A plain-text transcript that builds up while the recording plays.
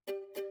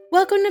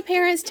Welcome to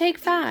Parents Take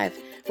 5,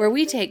 where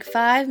we take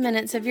 5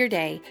 minutes of your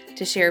day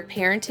to share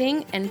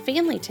parenting and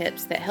family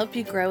tips that help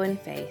you grow in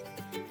faith.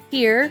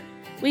 Here,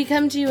 we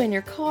come to you in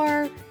your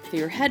car, through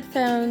your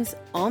headphones,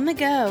 on the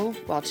go,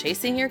 while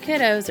chasing your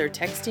kiddos or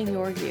texting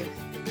your youth.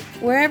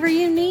 Wherever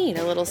you need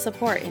a little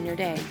support in your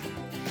day.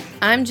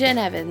 I'm Jen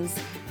Evans,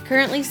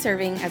 currently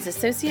serving as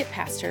Associate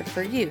Pastor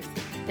for Youth,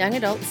 Young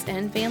Adults,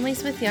 and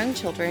Families with Young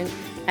Children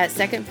at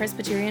Second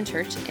Presbyterian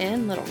Church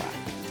in Little Rock,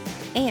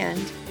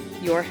 and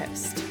your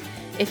host.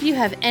 If you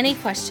have any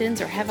questions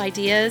or have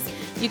ideas,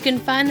 you can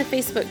find the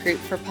Facebook group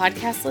for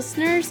podcast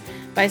listeners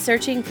by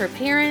searching for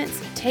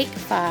Parents Take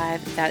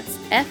 5, that's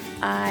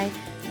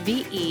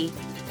F-I-V-E,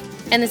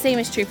 and the same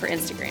is true for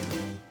Instagram.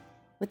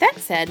 With that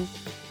said,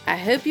 I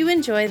hope you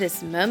enjoy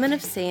this moment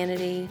of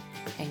sanity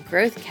and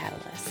growth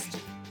catalyst.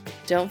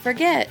 Don't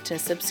forget to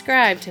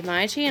subscribe to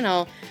my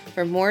channel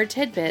for more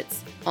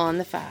tidbits on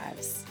the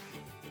fives.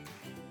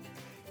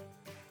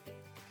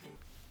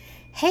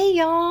 Hey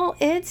y'all,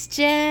 it's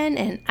Jen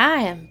and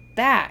I am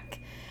back.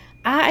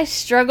 I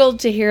struggled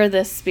to hear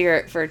the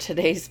spirit for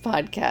today's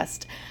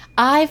podcast.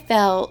 I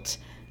felt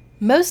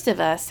most of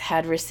us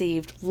had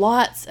received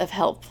lots of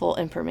helpful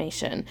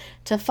information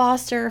to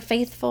foster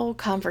faithful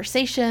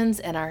conversations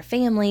in our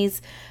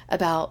families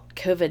about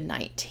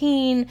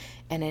COVID-19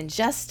 and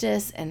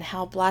injustice and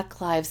how Black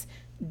lives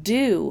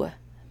do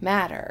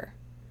matter,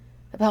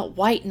 about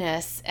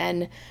whiteness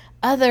and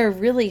other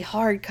really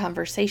hard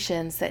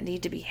conversations that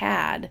need to be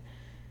had.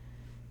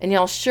 And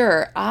y'all,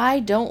 sure, I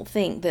don't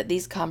think that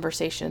these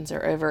conversations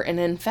are over. And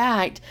in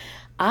fact,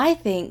 I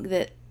think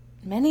that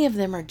many of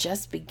them are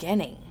just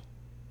beginning.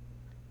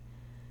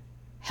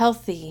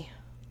 Healthy,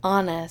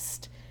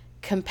 honest,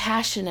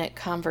 compassionate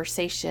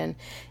conversation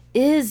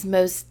is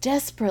most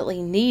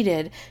desperately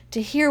needed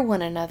to hear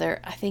one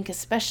another, I think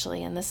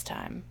especially in this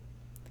time.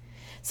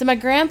 So my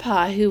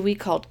grandpa, who we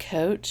called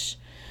Coach,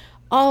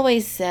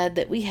 always said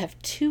that we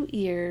have 2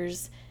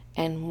 ears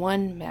and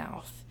 1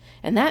 mouth.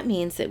 And that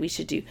means that we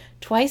should do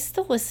twice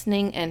the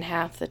listening and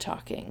half the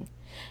talking.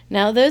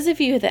 Now, those of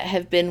you that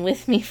have been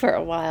with me for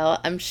a while,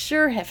 I'm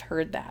sure have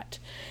heard that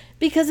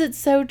because it's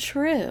so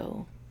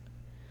true.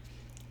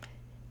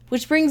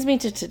 Which brings me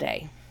to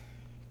today.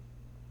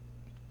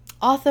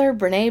 Author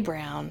Brené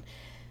Brown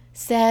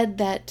said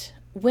that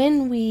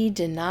when we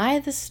deny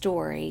the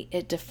story,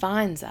 it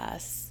defines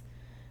us.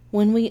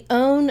 When we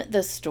own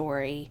the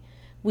story,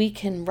 we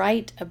can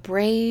write a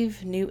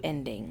brave new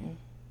ending.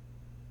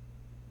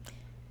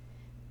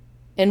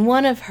 In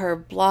one of her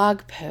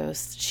blog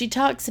posts, she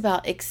talks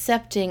about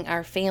accepting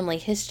our family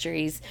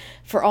histories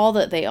for all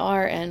that they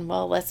are and,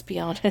 well, let's be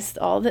honest,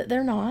 all that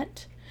they're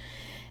not,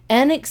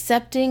 and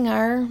accepting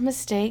our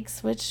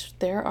mistakes, which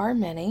there are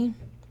many.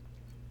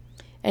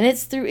 And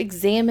it's through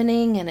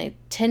examining and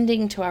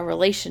attending to our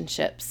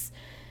relationships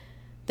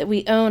that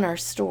we own our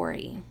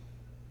story.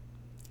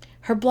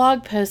 Her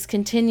blog post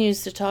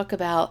continues to talk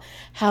about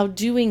how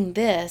doing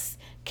this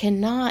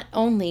can not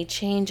only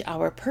change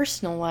our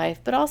personal life,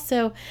 but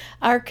also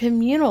our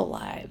communal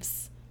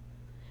lives.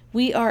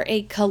 We are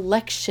a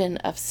collection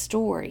of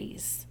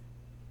stories.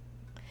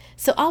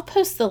 So I'll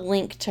post the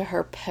link to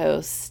her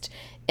post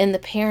in the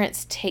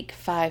Parents Take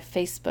 5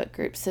 Facebook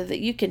group so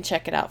that you can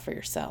check it out for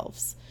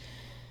yourselves.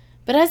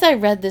 But as I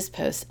read this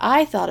post,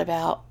 I thought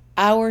about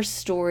our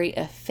story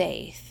of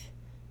faith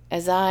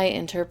as I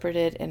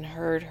interpreted and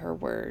heard her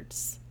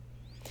words.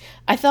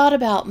 I thought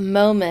about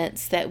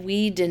moments that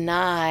we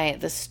deny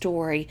the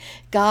story,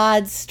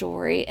 God's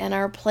story, and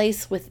our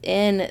place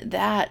within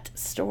that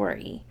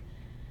story.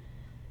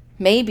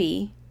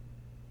 Maybe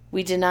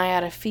we deny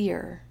out of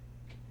fear,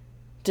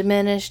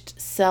 diminished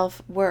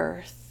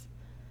self-worth,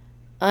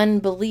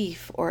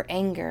 unbelief, or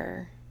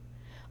anger.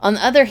 On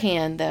the other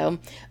hand, though,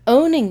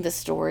 owning the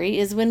story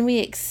is when we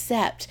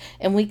accept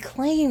and we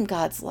claim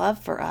God's love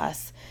for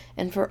us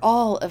and for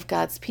all of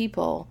God's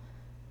people.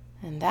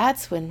 And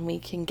that's when we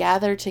can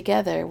gather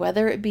together,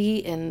 whether it be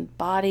in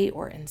body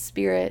or in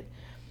spirit,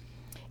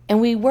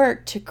 and we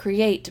work to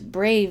create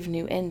brave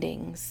new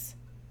endings.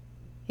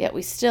 Yet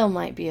we still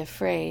might be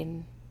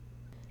afraid.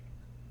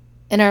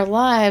 In our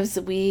lives,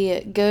 we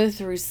go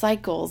through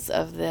cycles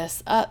of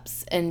this,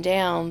 ups and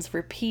downs,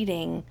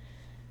 repeating.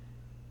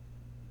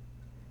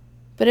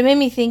 But it made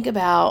me think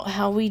about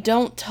how we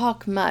don't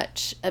talk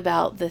much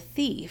about the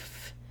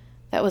thief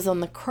that was on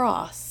the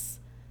cross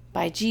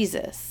by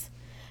Jesus,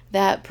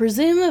 that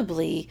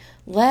presumably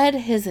led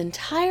his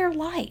entire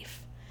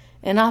life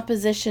in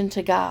opposition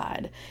to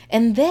God,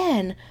 and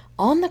then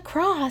on the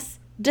cross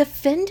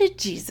defended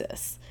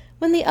Jesus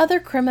when the other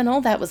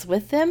criminal that was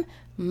with him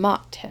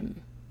mocked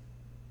him.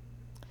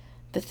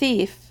 The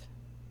thief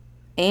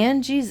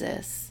and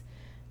Jesus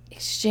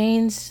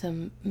exchanged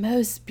some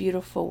most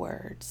beautiful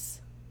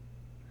words,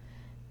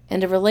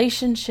 and a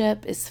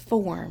relationship is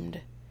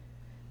formed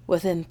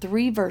within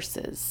 3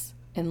 verses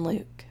in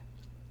Luke.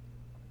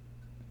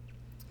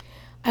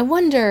 I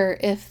wonder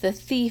if the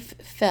thief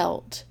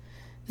felt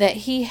that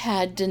he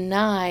had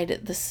denied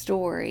the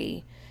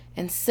story,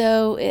 and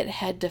so it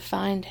had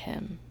defined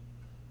him.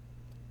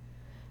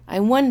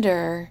 I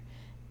wonder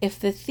if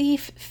the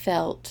thief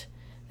felt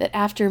that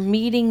after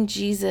meeting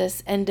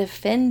Jesus and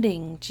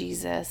defending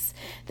Jesus,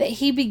 that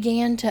he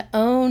began to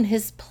own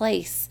his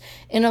place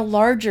in a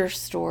larger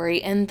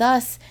story and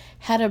thus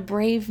had a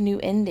brave new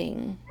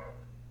ending?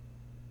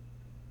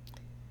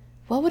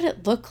 What would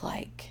it look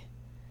like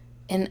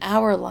in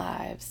our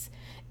lives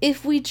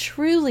if we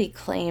truly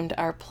claimed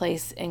our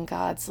place in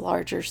God's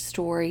larger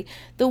story,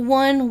 the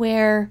one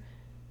where,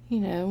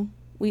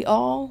 we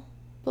all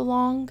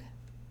belong?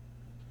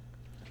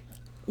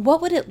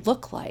 What would it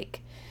look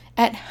like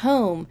at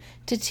home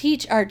to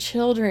teach our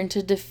children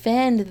to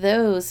defend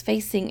those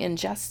facing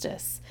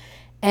injustice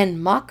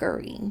and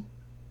mockery?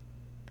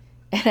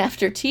 And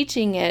after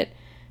teaching it,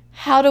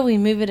 how do we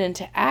move it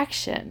into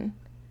action?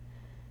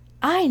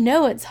 I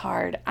know it's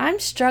hard. I'm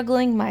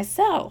struggling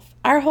myself.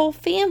 Our whole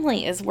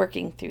family is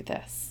working through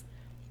this.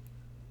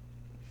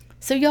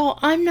 So y'all,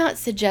 I'm not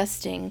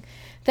suggesting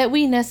that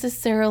we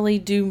necessarily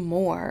do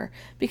more,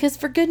 because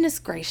for goodness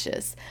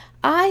gracious,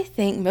 I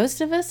think most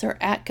of us are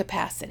at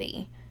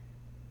capacity.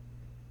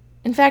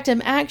 In fact,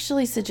 I'm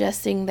actually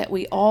suggesting that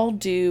we all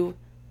do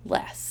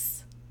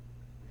less.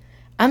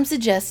 I'm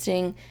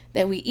suggesting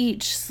that we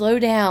each slow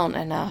down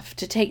enough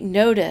to take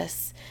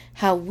notice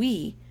how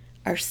we,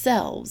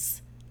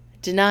 ourselves,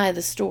 deny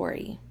the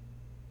story.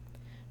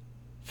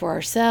 For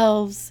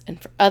ourselves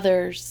and for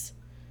others,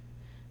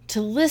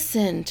 to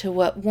listen to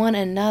what one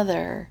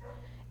another,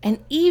 and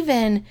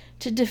even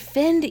to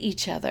defend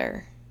each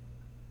other.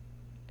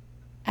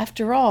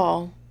 After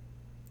all,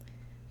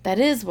 that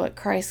is what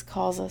Christ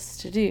calls us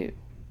to do.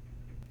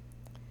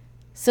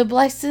 So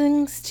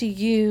blessings to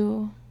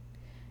you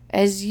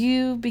as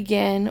you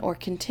begin or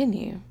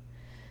continue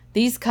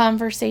these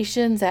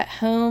conversations at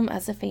home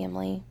as a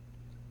family.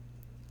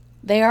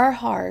 They are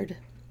hard,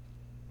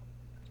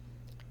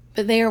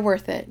 but they are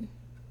worth it,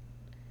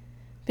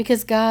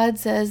 because God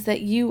says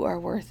that you are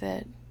worth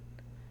it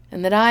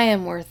and that I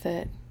am worth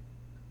it.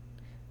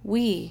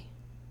 We,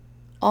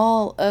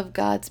 all of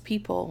God's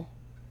people,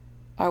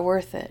 are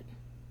worth it.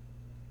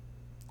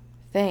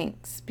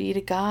 Thanks be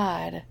to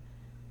God.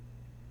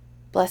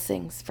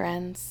 Blessings,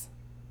 friends.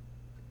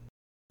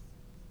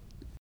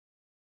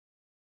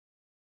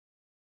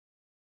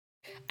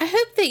 I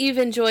hope that you've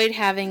enjoyed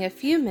having a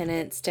few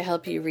minutes to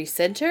help you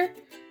recenter,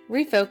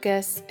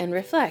 refocus, and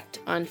reflect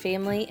on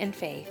family and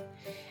faith.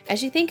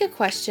 As you think of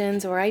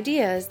questions or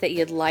ideas that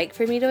you'd like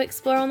for me to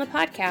explore on the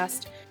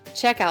podcast,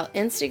 check out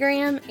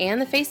Instagram and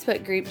the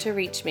Facebook group to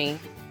reach me.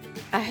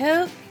 I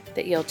hope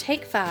that you'll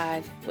take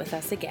 5 with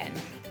us again.